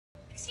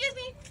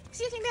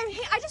excuse me, ma'am.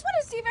 Hey, I just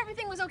wanted to see if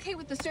everything was okay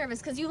with the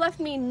service because you left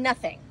me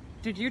nothing.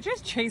 Did you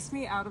just chase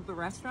me out of the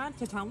restaurant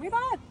to tell me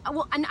that?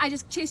 Well, and I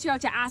just chased you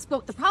out to ask,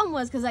 but the problem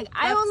was because, like,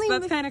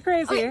 that's kind of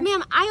crazy. Okay,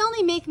 ma'am, I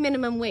only make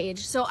minimum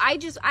wage, so I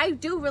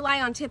do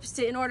rely on tips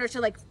in order to,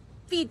 like,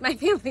 feed my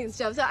family and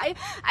stuff. So I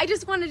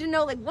just wanted to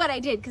know, like, what I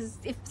did, because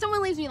if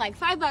someone leaves me like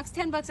 $5,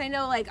 $10, I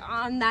know, like,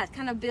 on that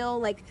kind of bill,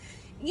 like,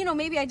 you know,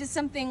 maybe I did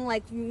something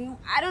like,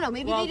 I don't know,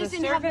 maybe they just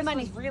didn't have the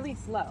money. The service was really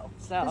slow,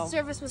 so. The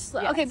service was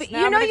slow. Yes. Okay, but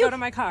now you know, I'm gonna go to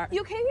my car.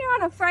 You came here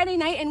on a Friday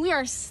night and we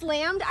are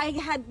slammed. I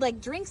had like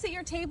drinks at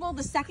your table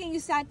the second you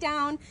sat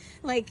down.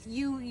 Like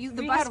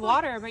we had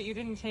water, but you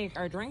didn't take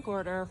our drink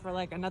order for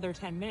like another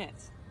 10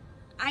 minutes.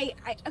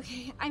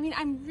 Okay, I mean,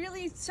 I'm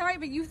really sorry,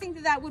 but you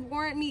think that would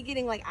warrant me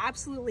getting like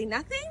absolutely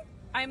nothing?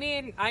 I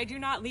mean, I do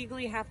not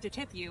legally have to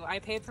tip you. I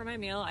paid for my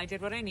meal, I did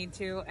what I need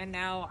to, and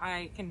now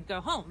I can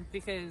go home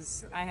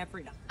because I have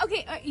freedom.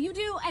 Okay, you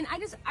do, and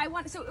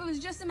so it was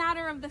just a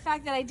matter of the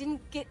fact that I didn't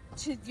get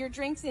to your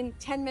drinks in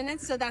 10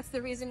 minutes, so that's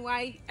the reason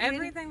why.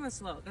 Everything was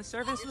slow. The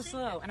service was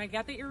slow, and I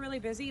get that you're really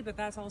busy, but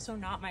that's also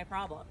not my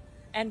problem.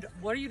 And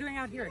what are you doing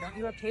out here? Don't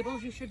you have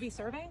tables you should be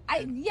serving?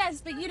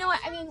 Yes, but you know what?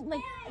 I mean,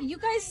 like, you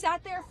guys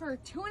sat there for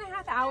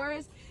 2.5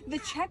 hours. The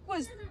check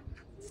was,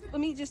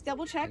 let me just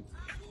double check.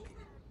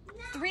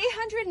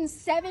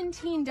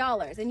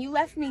 $317, and you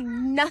left me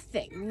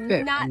nothing.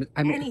 Babe, not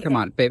I mean, anything. come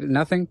on, babe,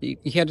 nothing? You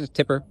can't just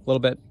tip her a little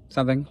bit,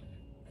 something?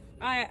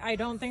 I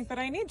don't think that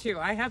I need to.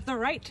 I have the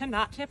right to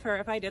not tip her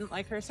if I didn't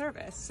like her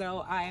service,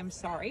 so I am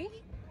sorry.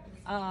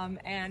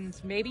 And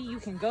maybe you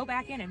can go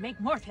back in and make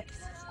more tips.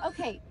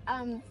 Okay,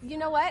 you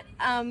know what?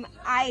 I'm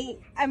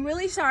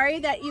really sorry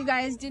that you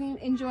guys didn't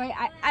enjoy.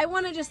 I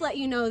want to just let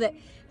you know that,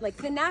 like,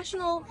 the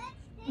national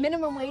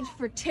minimum wage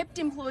for tipped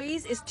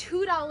employees is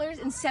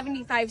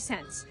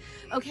 $2.75.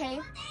 Okay,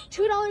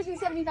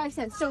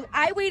 $2.75. So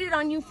I waited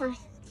on you for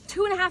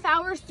 2.5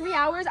 hours, 3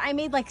 hours. I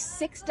made like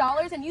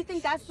 $6, and you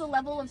think that's the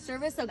level of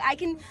service? So I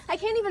can't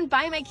even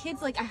buy my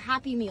kids like a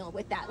Happy Meal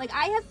with that. Like,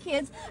 I have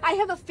kids, I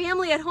have a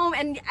family at home,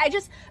 and I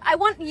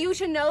want you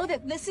to know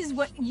that this is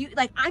what you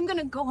like. I'm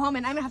gonna go home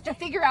and I'm gonna have to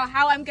figure out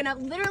how I'm gonna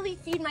literally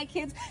feed my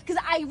kids because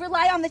I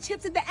rely on the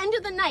tips at the end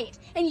of the night.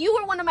 And you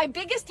were one of my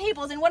biggest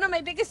tables and one of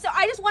my biggest. So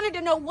I just wanted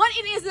to know what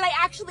it is that I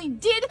actually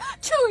did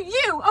to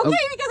you.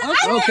 Okay, because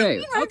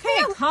okay.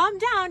 Okay, calm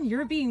down.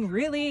 You're being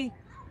really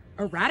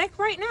erratic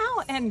right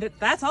now, and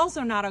that's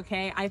also not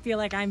okay. I feel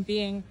like I'm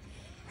being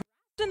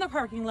harassed in the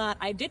parking lot.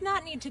 I did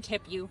not need to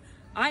tip you.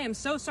 I am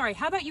so sorry.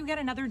 How about you get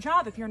another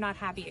job if you're not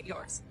happy at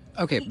yours?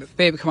 Okay,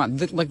 babe, come on.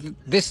 Like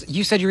this,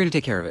 you said you were gonna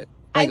take care of it.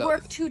 I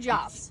work 2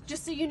 jobs,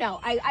 just so you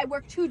know. I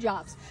work 2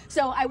 jobs.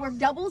 So I work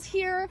doubles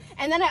here,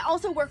 and then I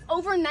also work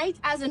overnight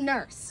as a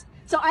nurse.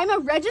 So I'm a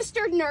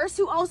registered nurse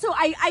who also,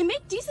 I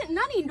make decent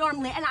money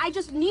normally, and I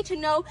just need to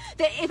know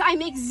that if I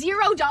make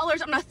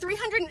 $0 on a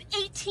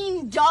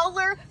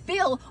 $318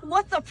 bill,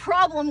 what the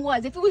problem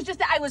was. If it was just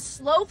that I was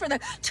slow for the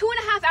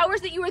 2.5 hours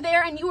that you were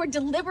there and you were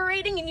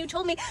deliberating and you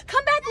told me,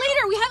 come back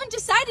later, we haven't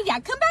decided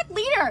yet, come back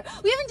later,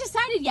 we haven't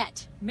decided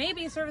yet.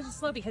 Maybe service is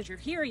slow because you're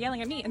here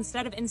yelling at me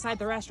instead of inside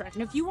the restaurant.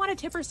 And if you want to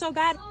tip her so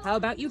bad, how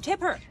about you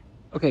tip her?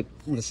 Okay,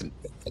 listen.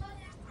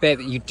 Babe,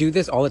 you do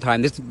this all the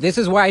time. This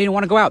is why I didn't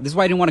want to go out. This is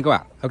why I didn't want to go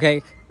out.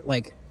 Okay,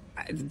 like,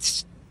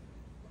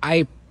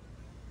 I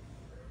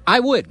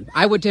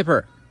would tip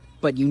her,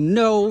 but you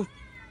know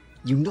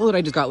that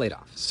I just got laid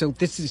off. So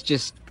this is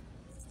just,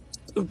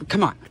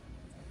 come on.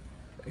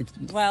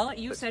 Well,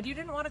 you said you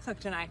didn't want to cook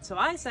tonight, so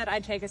I said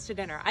I'd take us to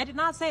dinner. I did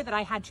not say that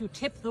I had to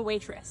tip the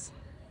waitress.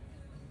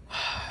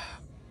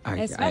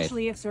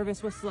 Especially if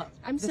service was slow.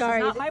 I'm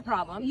sorry. This is not my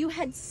problem. You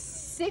had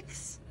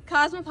 6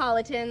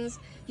 Cosmopolitans.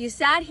 You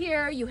sat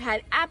here, you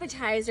had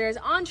appetizers,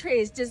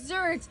 entrees,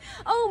 desserts,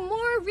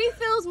 more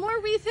refills,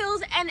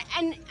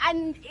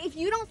 and if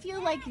you don't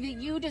feel like that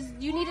you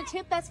need a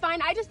tip, that's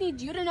fine. I just need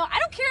you to know. I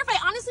don't care if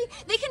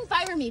they can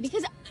fire me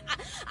because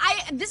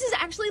this is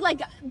actually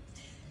like,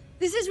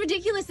 this is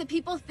ridiculous that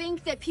people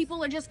think that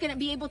people are just gonna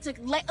be able to,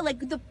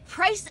 like, the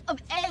price of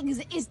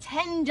eggs is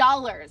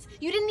 $10.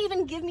 You didn't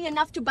even give me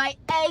enough to buy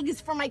eggs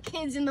for my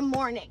kids in the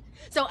morning.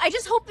 So I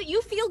just hope that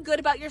you feel good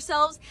about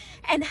yourselves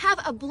and have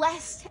a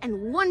blessed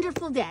and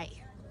wonderful day.